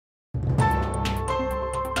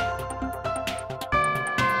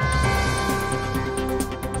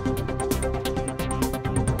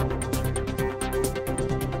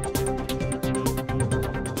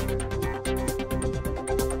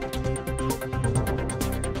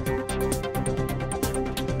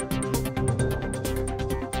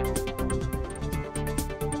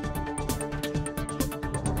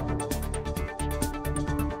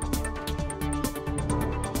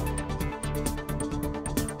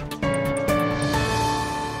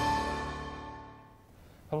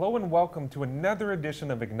Hello and welcome to another edition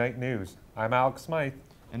of Ignite News. I'm Alex Smythe.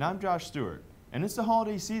 And I'm Josh Stewart. And it's the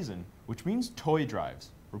holiday season, which means toy drives.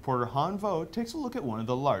 Reporter Han Vo takes a look at one of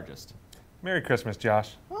the largest. Merry Christmas,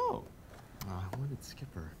 Josh. Oh, what did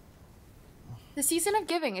Skipper? The season of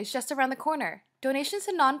giving is just around the corner. Donations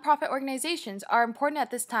to nonprofit organizations are important at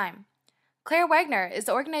this time. Claire Wagner is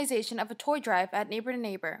the organization of a toy drive at Neighbor to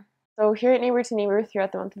Neighbor. So here at Neighbor to Neighbor,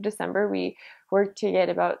 throughout the month of December, we work to get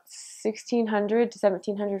about 1,600 to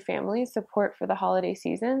 1,700 families support for the holiday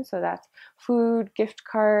season. So that's food, gift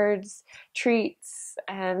cards, treats,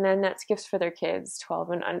 and then that's gifts for their kids,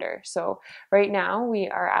 12 and under. So right now we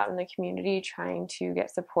are out in the community trying to get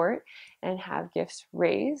support and have gifts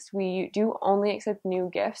raised. We do only accept new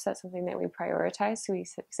gifts. That's something that we prioritize. So we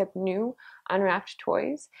accept new unwrapped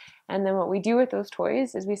toys. And then what we do with those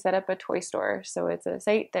toys is we set up a toy store. So it's a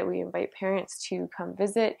site that we invite parents to come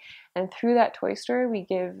visit. And through that toy store, we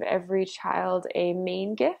give every child a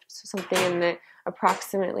main gift, so something in the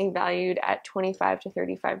approximately valued at $25 to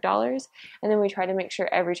 $35. And then we try to make sure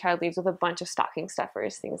every child leaves with a bunch of stocking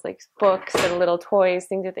stuffers, things like books and little toys,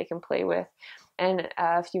 things that they can play with, and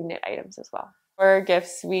a few knit items as well. For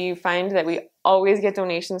gifts, we find that we always get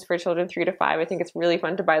donations for children 3 to 5. I think it's really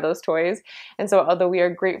fun to buy those toys. And so although we are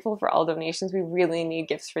grateful for all donations, we really need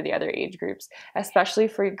gifts for the other age groups, especially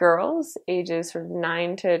for girls ages from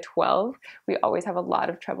 9 to 12. We always have a lot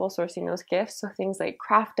of trouble sourcing those gifts. So things like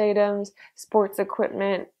craft items, sports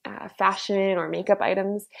equipment, fashion or makeup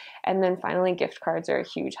items. And then finally, gift cards are a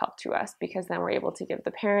huge help to us because then we're able to give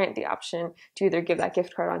the parent the option to either give that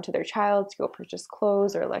gift card onto their child to go purchase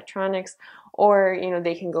clothes or electronics, or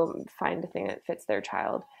they can go find a thing that fits their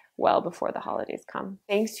child well before the holidays come.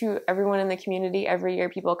 Thanks to everyone in the community. Every year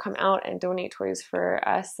people come out and donate toys for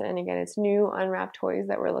us. And again, it's new unwrapped toys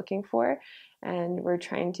that we're looking for. And we're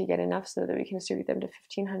trying to get enough so that we can distribute them to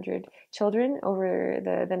 1,500 children over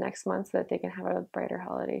the next month so that they can have a brighter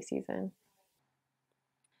holiday season.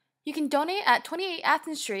 You can donate at 28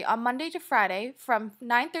 Athens Street on Monday to Friday from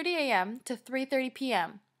 9:30 a.m. to 3:30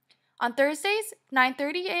 p.m. On Thursdays,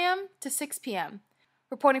 9:30 a.m. to 6 p.m.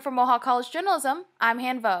 Reporting for Mohawk College Journalism, I'm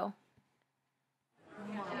Han Vo.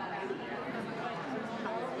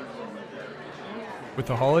 With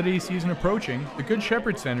the holiday season approaching, the Good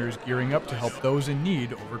Shepherd Center is gearing up to help those in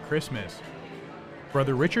need over Christmas.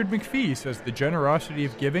 Brother Richard McPhee says the generosity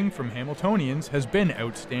of giving from Hamiltonians has been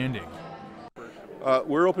outstanding.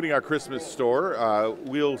 We're opening our Christmas store.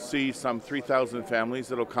 We'll see some 3,000 families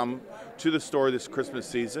that'll come to the store this Christmas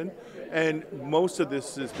season. And most of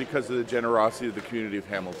this is because of the generosity of the community of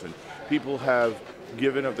Hamilton. People have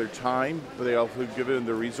given of their time, but they also have given of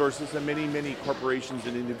their resources, and many, many corporations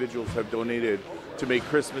and individuals have donated to make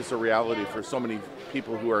Christmas a reality for so many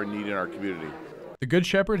people who are in need in our community. The Good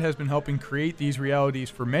Shepherd has been helping create these realities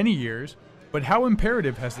for many years, but how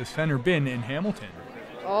imperative has the center been in Hamilton?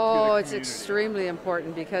 Oh, it's extremely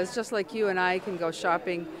important because just like you and I can go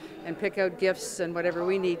shopping and pick out gifts and whatever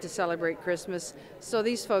we need to celebrate Christmas, so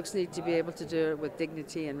these folks need to be able to do it with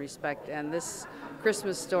dignity and respect. And this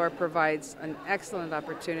Christmas store provides an excellent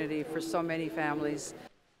opportunity for so many families.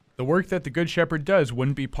 The work that the Good Shepherd does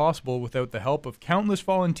wouldn't be possible without the help of countless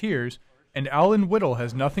volunteers, and Alan Whittle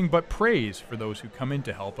has nothing but praise for those who come in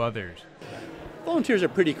to help others. Volunteers are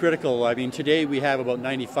pretty critical. I mean, today we have about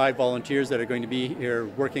 95 volunteers that are going to be here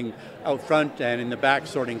working out front and in the back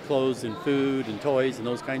sorting clothes and food and toys and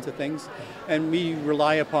those kinds of things. And we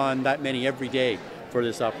rely upon that many every day for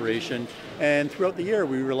this operation. And throughout the year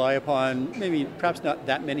we rely upon perhaps not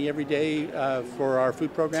that many every day for our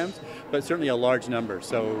food programs, but certainly a large number.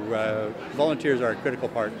 So volunteers are a critical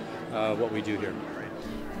part of what we do here.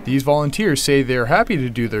 These volunteers say they're happy to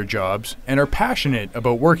do their jobs and are passionate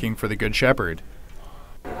about working for the Good Shepherd.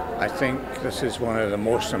 I think this is one of the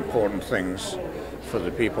most important things for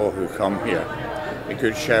the people who come here. The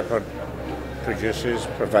Good Shepherd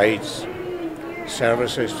provides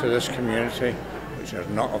services to this community which are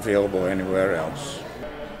not available anywhere else.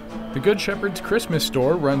 The Good Shepherd's Christmas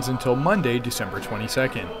store runs until Monday, December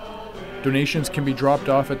 22nd. Donations can be dropped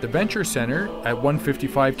off at the Venture Center at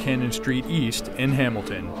 155 Cannon Street East in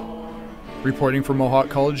Hamilton. Reporting for Mohawk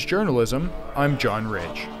College Journalism, I'm John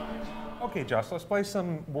Ridge. Okay, Josh, let's play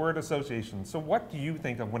some word association. So what do you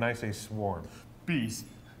think of when I say swarm? Bees.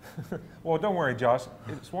 Well, don't worry, Josh.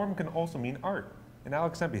 Swarm can also mean art. And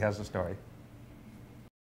Alex Sempe has the story.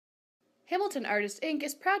 Hamilton Artists Inc.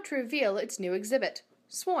 is proud to reveal its new exhibit,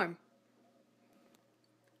 Swarm.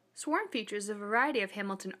 Swarm features a variety of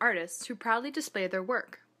Hamilton artists who proudly display their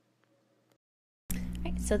work.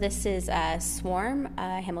 So this is Swarm,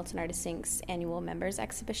 Hamilton Artists Inc.'s annual members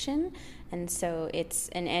exhibition. And so it's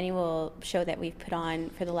an annual show that we've put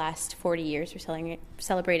on for the last 40 years. We're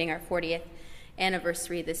celebrating our 40th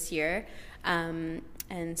anniversary this year. And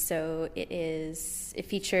so it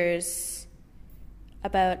features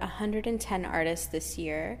about 110 artists this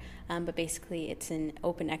year, but basically it's an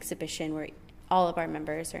open exhibition where all of our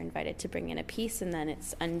members are invited to bring in a piece, and then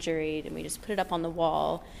it's unjuried, and we just put it up on the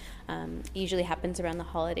wall. Usually happens around the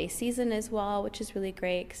holiday season as well, which is really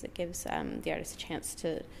great because it gives the artists a chance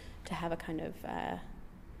to have a kind of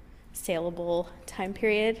saleable time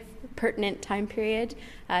period, pertinent time period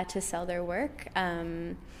to sell their work.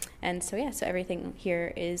 And so everything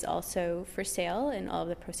here is also for sale, and all of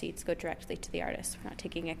the proceeds go directly to the artists. We're not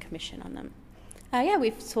taking a commission on them.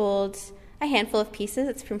 We've sold a handful of pieces.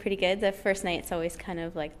 It's been pretty good. The first night, it's always kind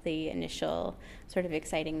of like the initial sort of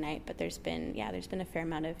exciting night, but there's been a fair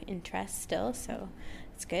amount of interest still, so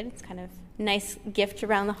it's good. It's kind of a nice gift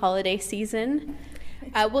around the holiday season.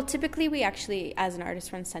 Typically we actually, as an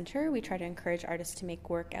artist-run center, we try to encourage artists to make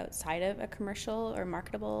work outside of a commercial or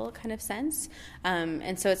marketable kind of sense.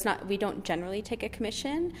 And so we don't generally take a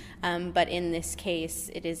commission, but in this case,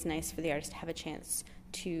 it is nice for the artist to have a chance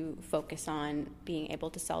to focus on being able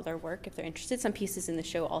to sell their work if they're interested. Some pieces in the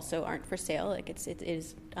show also aren't for sale. Like it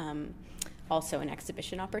is also an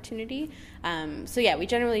exhibition opportunity. We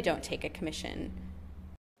generally don't take a commission.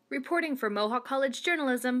 Reporting for Mohawk College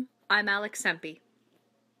Journalism, I'm Alex Sempe.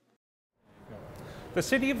 The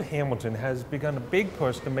city of Hamilton has begun a big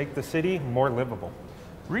push to make the city more livable.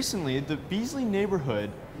 Recently, the Beasley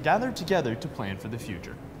neighborhood gathered together to plan for the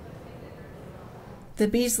future. The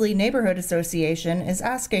Beasley Neighborhood Association is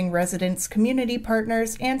asking residents, community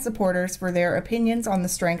partners, and supporters for their opinions on the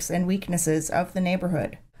strengths and weaknesses of the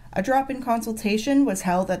neighborhood. A drop-in consultation was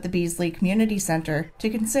held at the Beasley Community Center to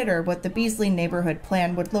consider what the Beasley neighborhood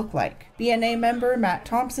plan would look like. BNA member Matt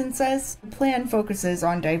Thompson says the plan focuses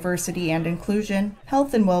on diversity and inclusion,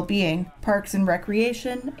 health and well-being, parks and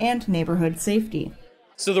recreation, and neighborhood safety.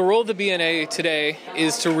 So the role of the BNA today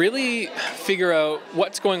is to really figure out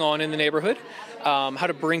what's going on in the neighborhood, how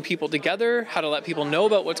to bring people together, how to let people know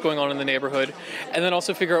about what's going on in the neighborhood, and then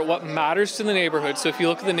also figure out what matters to the neighborhood. So if you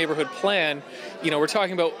look at the neighborhood plan, we're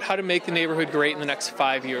talking about how to make the neighborhood great in the next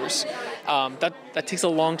 5 years. That takes a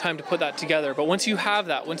long time to put that together, but once you have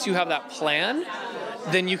that plan,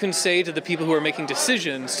 then you can say to the people who are making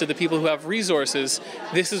decisions, to the people who have resources,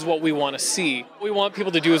 this is what we want to see. What we want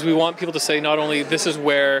people to do is we want people to say not only this is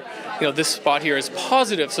where, this spot here is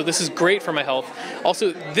positive, so this is great for my health.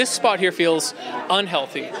 Also, this spot here feels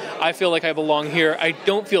unhealthy. I feel like I belong here. I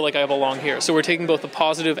don't feel like I belong here. So we're taking both the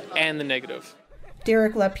positive and the negative.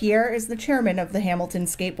 Derek LaPierre is the chairman of the Hamilton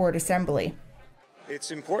Skateboard Assembly.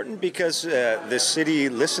 It's important because the city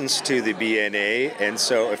listens to the BNA, and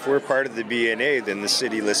so if we're part of the BNA, then the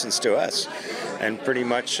city listens to us. And pretty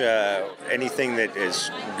much anything that is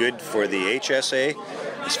good for the HSA,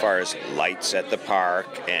 as far as lights at the park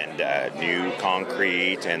and new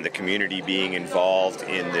concrete and the community being involved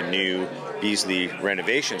in the new Beasley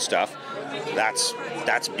renovation stuff, that's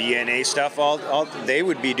BNA stuff. They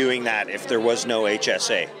would be doing that if there was no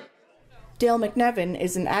HSA. Dale McNevin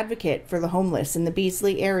is an advocate for the homeless in the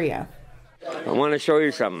Beasley area. I want to show you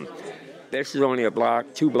something. This is only 2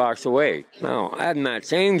 blocks away. Now, in that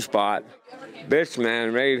same spot, this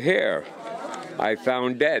man right here, I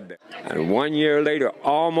found dead. And 1 year later,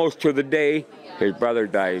 almost to the day, his brother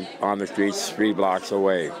died on the streets 3 blocks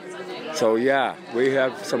away. So yeah, we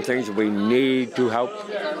have some things we need to help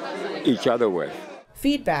each other with.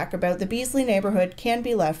 Feedback about the Beasley neighborhood can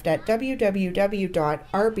be left at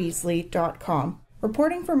www.rbeasley.com.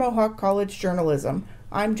 Reporting for Mohawk College Journalism,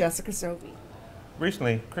 I'm Jessica Sovey.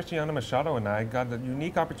 Recently, Cristiana Machado and I got the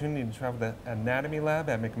unique opportunity to travel to the Anatomy Lab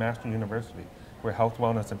at McMaster University, where health,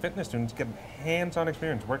 wellness, and fitness students get hands-on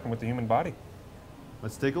experience working with the human body.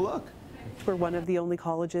 Let's take a look. We're one of the only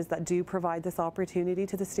colleges that do provide this opportunity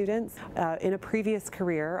to the students. In a previous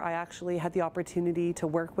career, I actually had the opportunity to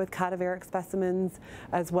work with cadaveric specimens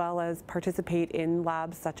as well as participate in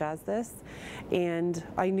labs such as this. And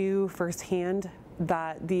I knew firsthand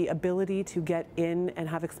that the ability to get in and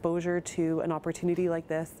have exposure to an opportunity like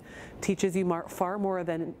this teaches you far more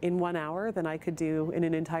than in 1 hour than I could do in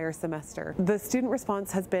an entire semester. The student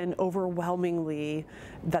response has been overwhelmingly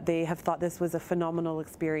that they have thought this was a phenomenal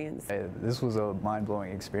experience. This was a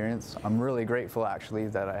mind-blowing experience. I'm really grateful actually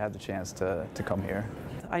that I had the chance to come here.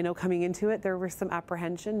 I know coming into it there was some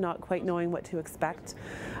apprehension, not quite knowing what to expect,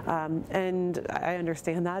 and I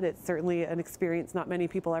understand that. It's certainly an experience not many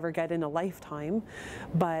people ever get in a lifetime,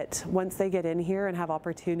 But once they get in here and have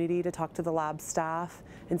opportunity to talk to the lab staff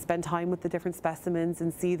and spend time with the different specimens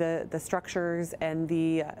and see the structures and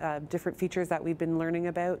the different features that we've been learning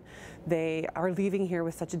about, they are leaving here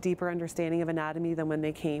with such a deeper understanding of anatomy than when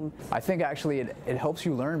they came. I think actually it helps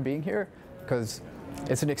you learn being here because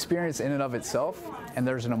it's an experience in and of itself, and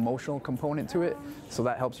there's an emotional component to it, so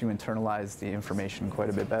that helps you internalize the information quite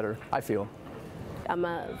a bit better, I feel. I'm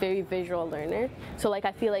a very visual learner, so like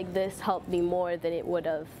I feel like this helped me more than it would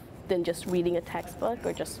have than just reading a textbook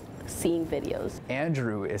or just seeing videos.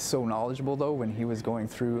 Andrew is so knowledgeable though when he was going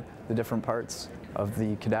through the different parts of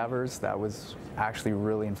the cadavers. That was actually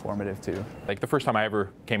really informative too. Like the first time I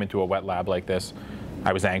ever came into a wet lab like this,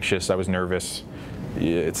 I was anxious, I was nervous.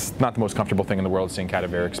 It's not the most comfortable thing in the world seeing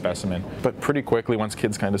cadaveric specimen, but pretty quickly once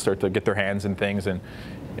kids kind of start to get their hands in things and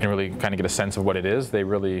really kind of get a sense of what it is,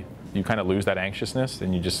 you kind of lose that anxiousness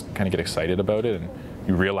and you just kind of get excited about it, and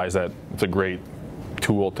you realize that it's a great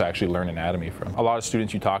tool to actually learn anatomy from. A lot of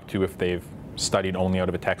students you talk to, if they've studied only out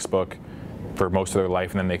of a textbook for most of their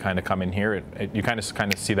life and then they kind of come in here, you kind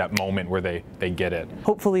of see that moment where they get it.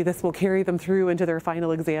 Hopefully this will carry them through into their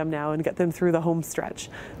final exam now and get them through the home stretch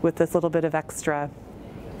with this little bit of extra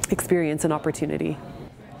experience and opportunity.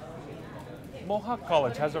 Mohawk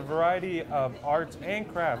College has a variety of arts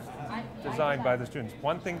and crafts designed by the students.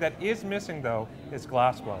 One thing that is missing though is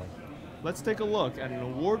glass blowing. Let's take a look at an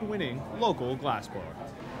award-winning local glassblower.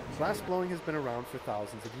 Glass blowing has been around for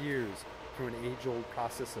thousands of years, through an age-old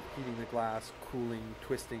process of heating the glass, cooling,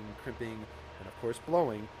 twisting, crimping, and of course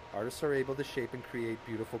blowing. Artists are able to shape and create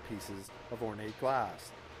beautiful pieces of ornate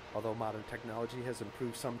glass. Although modern technology has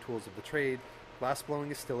improved some tools of the trade, glass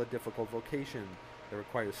blowing is still a difficult vocation. It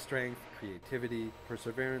requires strength, creativity,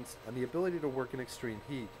 perseverance, and the ability to work in extreme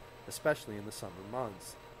heat, especially in the summer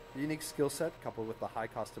months. The unique skill set, coupled with the high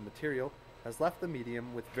cost of material, has left the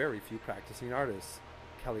medium with very few practicing artists.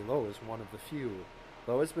 Kelly Lowe is one of the few.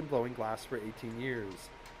 Lowe has been blowing glass for 18 years.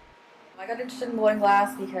 I got interested in blowing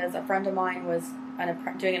glass because a friend of mine was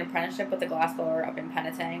doing an apprenticeship with a glass blower up in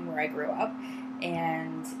Penetang, where I grew up,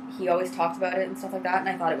 and he always talked about it and stuff like that, and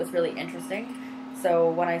I thought it was really interesting.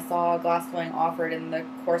 So when I saw glass blowing offered in the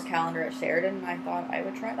course calendar at Sheridan, I thought I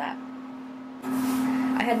would try that.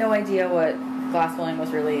 I had no idea what glass blowing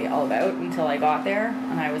was really all about until I got there,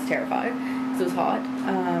 and I was terrified because it was hot.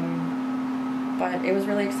 But it was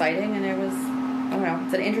really exciting, and it was, I don't know,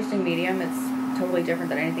 it's an interesting medium. It's totally different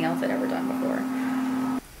than anything else I'd ever done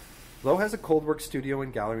before. Lowe has a cold work studio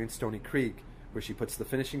and gallery in Stony Creek, where she puts the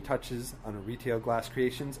finishing touches on her retail glass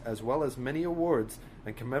creations, as well as many awards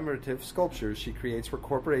and commemorative sculptures she creates for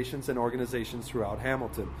corporations and organizations throughout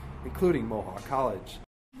Hamilton, including Mohawk College.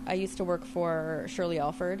 I used to work for Shirley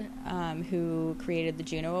Alford, who created the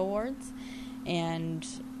Juno Awards, and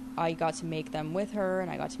I got to make them with her, and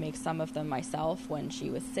I got to make some of them myself when she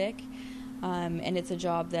was sick. And it's a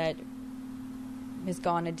job that has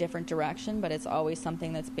gone a different direction, but it's always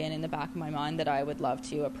something that's been in the back of my mind that I would love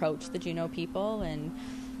to approach the Juno people and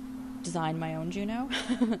design my own Juno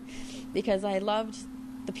because I loved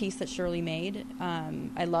the piece that Shirley made.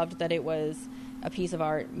 I loved that it was a piece of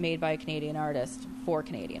art made by a Canadian artist for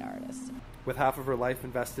Canadian artists. With half of her life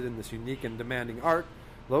invested in this unique and demanding art,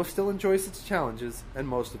 Lowe still enjoys its challenges and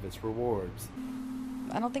most of its rewards.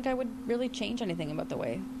 I don't think I would really change anything about the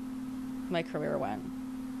way my career went,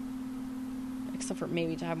 except for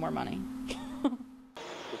maybe to have more money.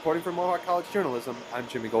 Reporting for Mohawk College Journalism, I'm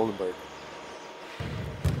Jimmy Goldenberg.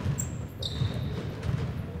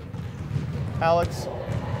 Alex,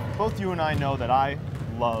 both you and I know that I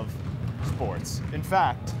love sports. In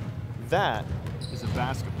fact, that is a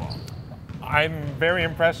basketball. I'm very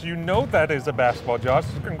impressed. You know that is a basketball, Josh.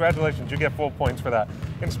 Congratulations, you get full points for that.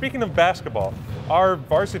 And speaking of basketball, our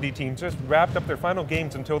varsity team just wrapped up their final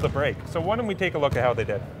games until the break. So why don't we take a look at how they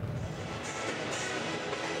did?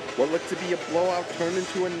 What looked to be a blowout turned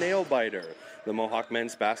into a nail-biter. The Mohawk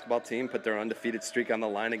men's basketball team put their undefeated streak on the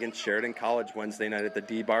line against Sheridan College Wednesday night at the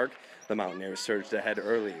D-Bark. The Mountaineers surged ahead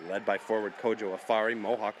early. Led by forward Kojo Afari,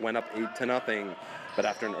 Mohawk went up 8-0. But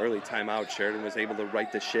after an early timeout, Sheridan was able to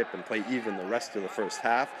right the ship and play even the rest of the first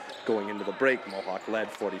half. Going into the break, Mohawk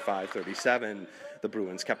led 45-37. The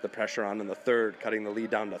Bruins kept the pressure on in the third, cutting the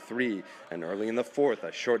lead down to 3. And early in the fourth,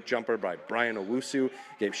 a short jumper by Brian Owusu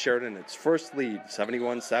gave Sheridan its first lead,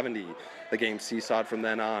 71-70. The game seesawed from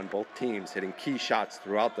then on, both teams hitting key shots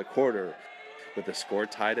throughout the quarter. With the score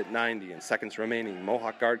tied at 90 and seconds remaining,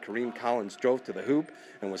 Mohawk guard Kareem Collins drove to the hoop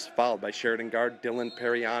and was fouled by Sheridan guard Dylan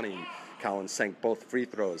Periani. Collins sank both free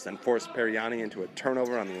throws, then forced Periani into a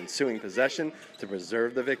turnover on the ensuing possession to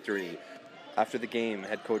preserve the victory. After the game,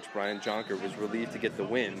 head coach Brian Jonker was relieved to get the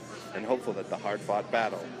win and hopeful that the hard-fought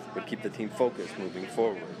battle would keep the team focused moving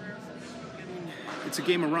forward. It's a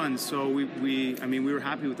game of runs, so we were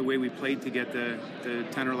happy with the way we played to get the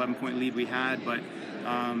 10 or 11 point lead we had, but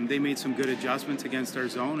they made some good adjustments against our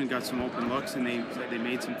zone and got some open looks, and they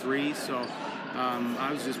made some threes. So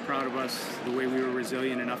I was just proud of us, the way we were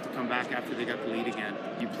resilient enough to come back after they got the lead again.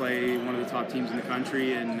 You play one of the top teams in the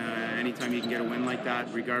country, and anytime you can get a win like that,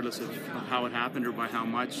 regardless of how it happened or by how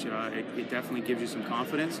much, it definitely gives you some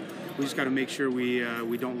confidence. We just got to make sure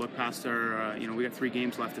we don't look past our, we got 3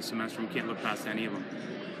 games left this semester. We can't look past any of them.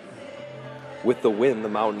 With the win, the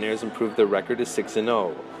Mountaineers improved their record to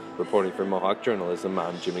 6-0. Reporting for Mohawk Journalism,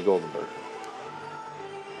 I'm Jimmy Goldenberg.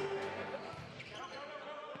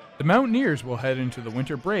 The Mountaineers will head into the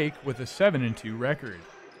winter break with a 7-2 record.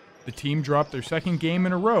 The team dropped their second game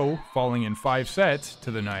in a row, falling in 5 sets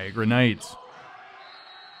to the Niagara Knights.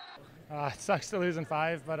 It sucks to lose in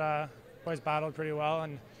 5, but boys battled pretty well,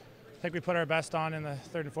 and I think we put our best on in the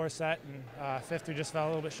 3rd and 4th set, and 5th we just fell a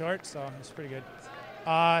little bit short, so it was pretty good.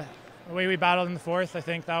 The way we battled in the 4th, I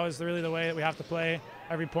think that was really the way that we have to play.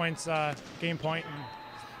 Every point's game point, and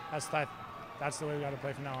that's the way we got to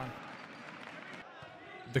play from now on.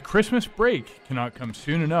 The Christmas break cannot come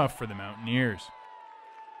soon enough for the Mountaineers.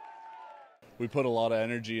 We put a lot of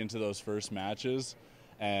energy into those first matches,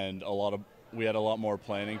 and we had a lot more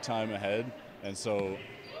planning time ahead, and so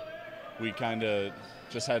we kind of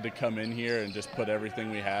just had to come in here and just put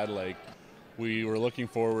everything we had. Like, we were looking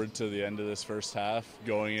forward to the end of this first half,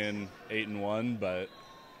 going in 8-1, but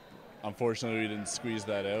unfortunately we didn't squeeze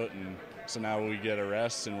that out, and so now we get a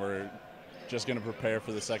rest, and we're just going to prepare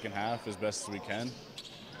for the second half as best as we can.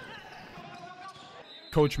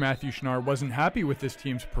 Coach Matthew Schnarr wasn't happy with this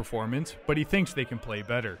team's performance, but he thinks they can play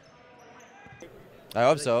better. I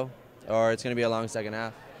hope so, or it's going to be a long second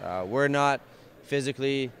half. We're not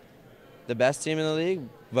physically the best team in the league,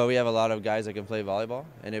 but we have a lot of guys that can play volleyball,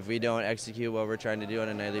 and if we don't execute what we're trying to do on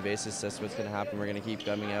a nightly basis, that's what's going to happen. We're going to keep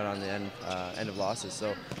coming out on the end of losses.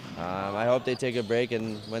 So I hope they take a break,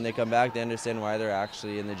 and when they come back, they understand why they're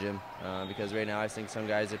actually in the gym, because right now I think some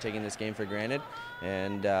guys are taking this game for granted,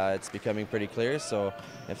 and it's becoming pretty clear. So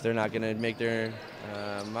if they're not going to make their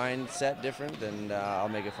mindset different, then I'll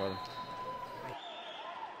make it for them.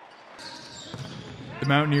 The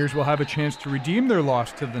Mountaineers will have a chance to redeem their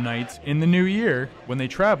loss to the Knights in the new year when they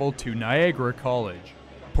travel to Niagara College.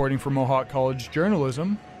 Reporting for Mohawk College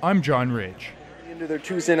Journalism, I'm John Rich. Into their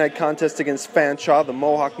Tuesday night contest against Fanshawe, the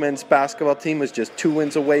Mohawk men's basketball team was just 2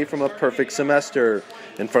 wins away from a perfect semester.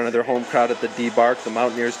 In front of their home crowd at the D-Bark, the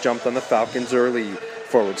Mountaineers jumped on the Falcons early.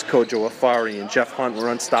 Forwards Kojo Afari and Jeff Hunt were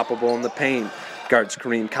unstoppable in the paint. Guards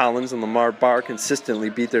Kareem Collins and Lamar Barr consistently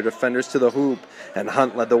beat their defenders to the hoop, and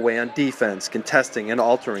Hunt led the way on defense, contesting and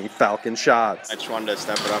altering Falcon shots. I just wanted to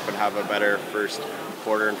step it up and have a better first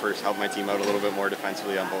quarter and help my team out a little bit more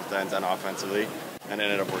defensively on both ends and offensively, and it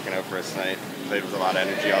ended up working out for us tonight. Played with a lot of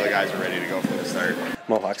energy. All the guys were ready to go from the start.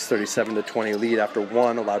 Mohawk's 37-20 lead after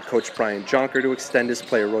 1 allowed Coach Brian Jonker to extend his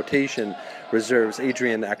player rotation. Reserves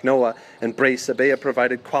Adrian Aknoa and Brace Abea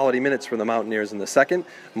provided quality minutes for the Mountaineers in the second.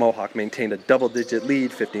 Mohawk maintained a double-digit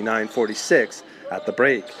lead, 59-46, at the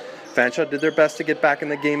break. Fanshawe did their best to get back in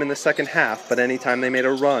the game in the second half, but anytime they made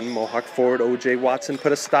a run, Mohawk forward O.J. Watson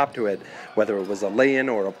put a stop to it. Whether it was a lay-in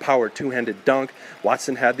or a power two-handed dunk,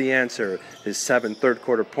 Watson had the answer. His 7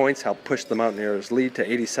 third-quarter points helped push the Mountaineers' lead to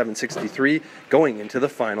 87-63 going into the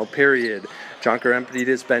final period. Jonker emptied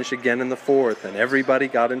his bench again in the fourth, and everybody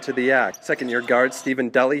got into the act. Second-year guard Stephen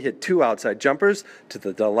Deli hit 2 outside jumpers to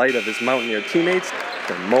the delight of his Mountaineer teammates,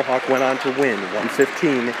 and Mohawk went on to win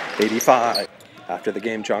 115-85. After the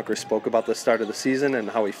game, Jonker spoke about the start of the season and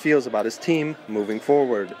how he feels about his team moving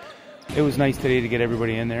forward. It was nice today to get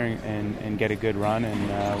everybody in there and get a good run,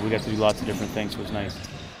 and we got to do lots of different things, so it was nice.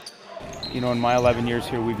 You know, in my 11 years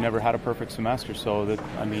here, we've never had a perfect semester, so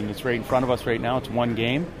it's right in front of us right now. It's 1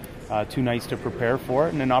 game, 2 nights to prepare for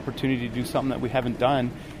it, and an opportunity to do something that we haven't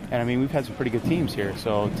done. And we've had some pretty good teams here,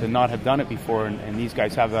 so to not have done it before and these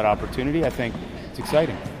guys have that opportunity, I think it's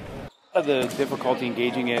exciting. The difficulty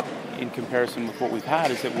engaging it in comparison with what we've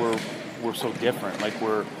had is that we're so different. Like,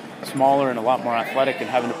 we're smaller and a lot more athletic and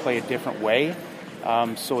having to play a different way.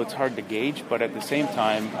 So it's hard to gauge, but at the same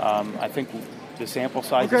time, I think the sample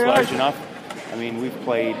size is large enough. We've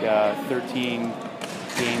played 13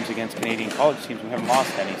 games against Canadian college teams. We haven't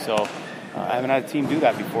lost any, so I haven't had a team do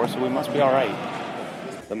that before, so we must be all right.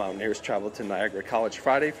 The Mountaineers traveled to Niagara College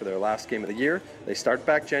Friday for their last game of the year. They start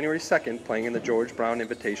back January 2nd playing in the George Brown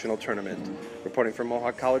Invitational Tournament. Reporting from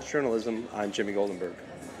Mohawk College Journalism, I'm Jimmy Goldenberg.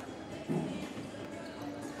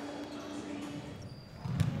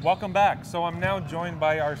 Welcome back. So I'm now joined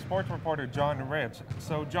by our sports reporter, John Rich.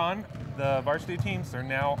 So John, the varsity teams are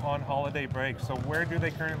now on holiday break. So where do they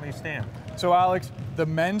currently stand? So Alex, the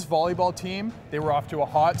men's volleyball team, they were off to a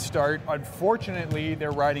hot start. Unfortunately, they're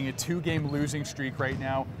riding a 2-game losing streak right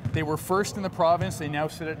now. They were first in the province. They now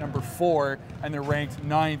sit at number 4, and they're ranked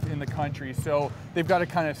 9th in the country. So they've got to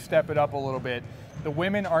kind of step it up a little bit. The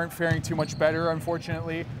women aren't faring too much better,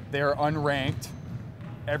 unfortunately. They are unranked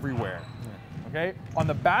everywhere. Okay? On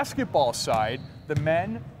the basketball side, the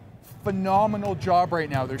men, phenomenal job right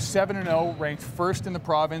now. They're 7-0, ranked 1st in the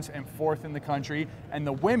province and 4th in the country. And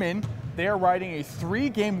the women, they are riding a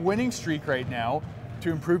 3-game winning streak right now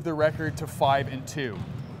to improve the record to 5-2.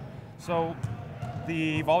 So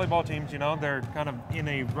the volleyball teams, you know, they're kind of in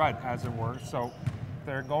a rut, as it were. So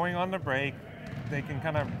they're going on the break. They can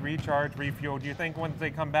kind of recharge, refuel. Do you think once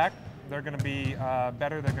they come back, they're going to be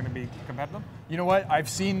better, they're going to be competitive? You know what? I've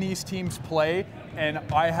seen these teams play, and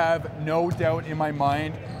I have no doubt in my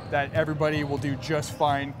mind that everybody will do just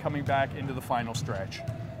fine coming back into the final stretch.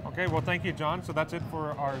 Okay, well, thank you, John. So that's it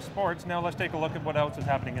for our sports. Now let's take a look at what else is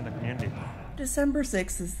happening in the community. December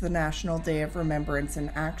 6th is the National Day of Remembrance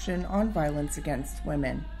and Action on Violence Against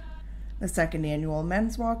Women. The second annual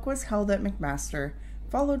Men's Walk was held at McMaster,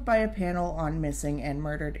 followed by a panel on missing and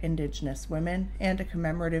murdered Indigenous women and a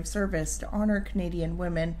commemorative service to honor Canadian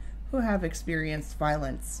women who have experienced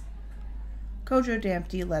violence. Kojo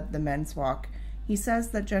Damptey led the Men's Walk. He says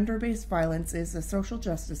that gender-based violence is a social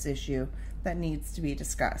justice issue that needs to be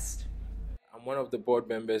discussed. I'm one of the board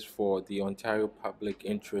members for the Ontario Public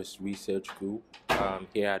Interest Research Group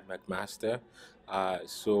here at McMaster.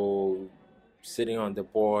 So sitting on the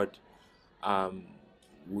board,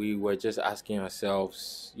 we were just asking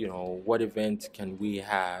ourselves, you know, what event can we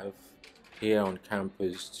have here on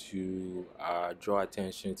campus to draw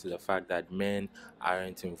attention to the fact that men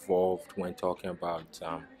aren't involved when talking about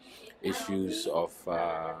issues of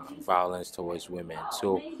violence towards women.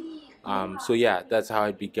 So yeah, that's how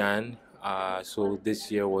it began. So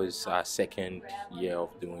this year was our second year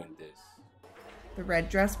of doing this. The Red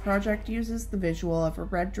Dress Project uses the visual of a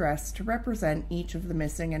red dress to represent each of the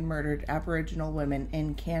missing and murdered Aboriginal women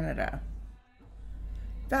in Canada.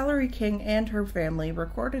 Valerie King and her family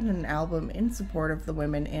recorded an album in support of the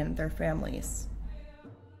women and their families.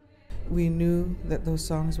 We knew that those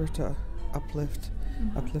songs were to uplift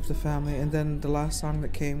the family, and then the last song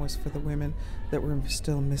that came was for the women that were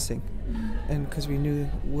still missing, and because we knew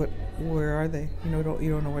where are they, you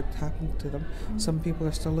don't know what's happened to them. Some people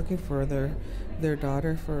are still looking for their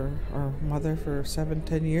daughter or mother for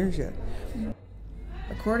 7-10 years yet.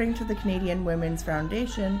 According to the Canadian Women's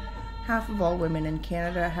Foundation, half of all women in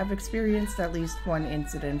Canada have experienced at least one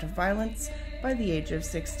incident of violence by the age of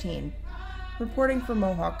 16. Reporting for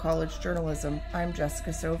Mohawk College Journalism, I'm Jessica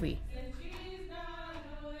Sovey.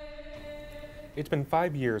 It's been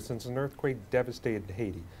 5 years since an earthquake devastated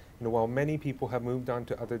Haiti. And while many people have moved on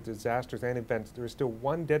to other disasters and events, there is still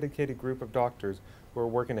one dedicated group of doctors who are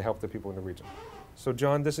working to help the people in the region. So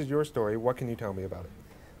John, this is your story. What can you tell me about it?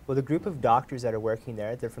 Well, the group of doctors that are working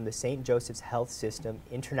there, they're from the St. Joseph's Health System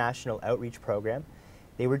International Outreach Program.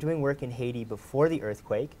 They were doing work in Haiti before the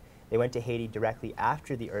earthquake. They went to Haiti directly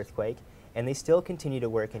after the earthquake, and they still continue to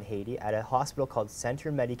work in Haiti at a hospital called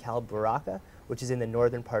Centre Médical Baraka, which is in the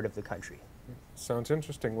northern part of the country. Sounds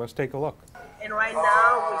interesting. Let's take a look. And right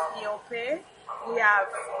now with EOP, we have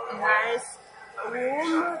nice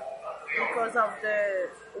room because of the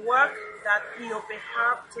work that EOP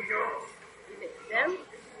have to do with them,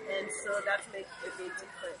 and so that makes a big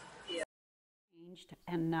difference here.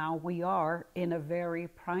 And now we are in a very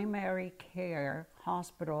primary care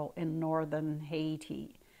hospital in northern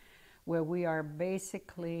Haiti, where we are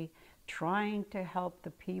basically trying to help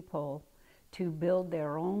the people to build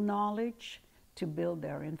their own knowledge, to build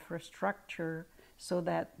their infrastructure so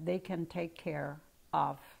that they can take care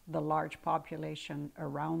of the large population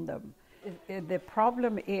around them. The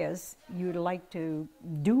problem is you'd like to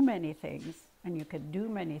do many things, and you could do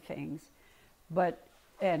many things, but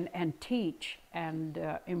and teach and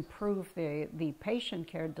improve the patient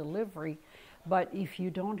care delivery, but if you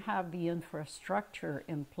don't have the infrastructure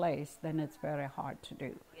in place, then it's very hard to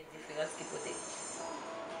do.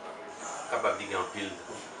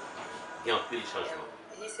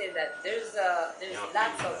 He said that there's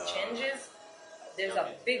lots of changes. There's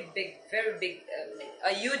a very big,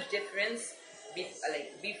 a huge difference,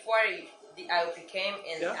 before the IOP came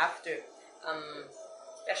and after.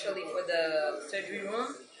 Especially for the surgery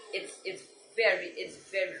room, it's very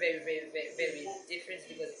different,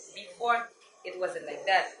 because before it wasn't like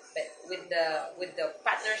that. But with the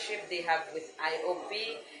partnership they have with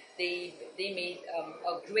IOP, they made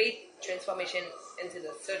a great transformation into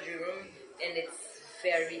the surgery room, and it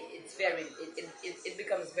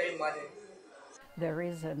becomes very modern. There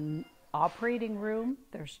is an operating room.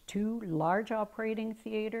 There's 2 large operating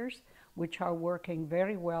theaters, which are working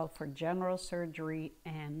very well for general surgery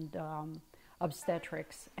and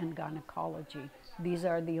obstetrics and gynecology. These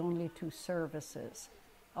are the only 2 services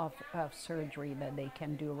of surgery that they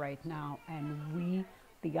can do right now. And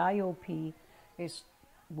the IOP, is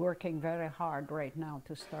working very hard right now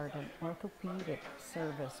to start an orthopedic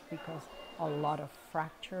service because a lot of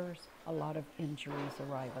fractures, a lot of injuries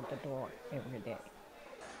arrive at the door every day.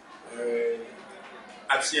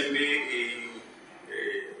 At CMB,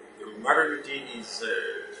 maternity is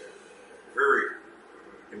very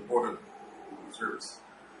important service.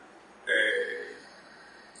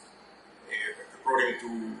 According to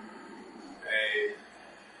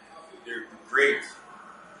the great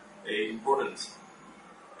importance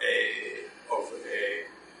of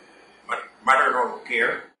maternal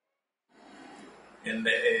care, and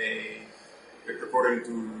according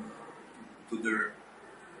to the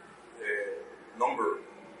number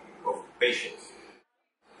of patients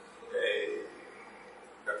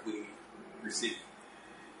that we receive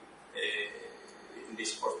in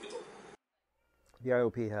this hospital. The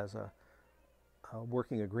IOP has a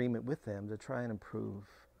working agreement with them to try and improve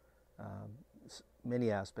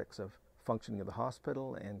many aspects of functioning of the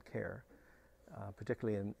hospital and care,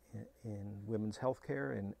 particularly in women's health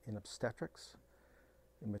care, in obstetrics,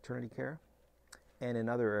 in maternity care, and in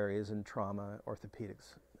other areas in trauma,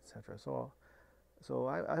 orthopedics, etc. So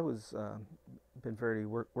I was been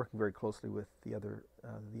working very closely with the other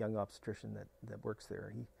the young obstetrician that works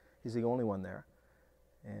there. He's the only one there,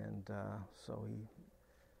 and so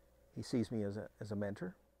he sees me as a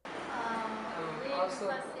mentor. Also,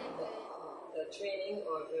 the training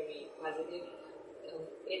are very positive.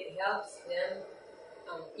 It helps them,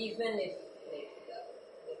 even if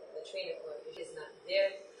the trainer is not there.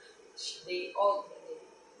 They all,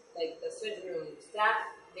 like the surgery room staff,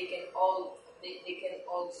 they can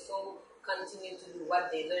also continue to do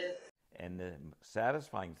what they learn. And the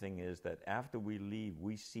satisfying thing is that after we leave,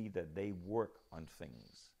 we see that they work on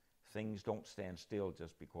things. Things don't stand still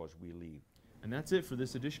just because we leave. And that's it for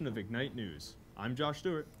this edition of Ignite News. I'm Josh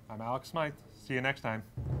Stewart. I'm Alex Smythe. See you next time.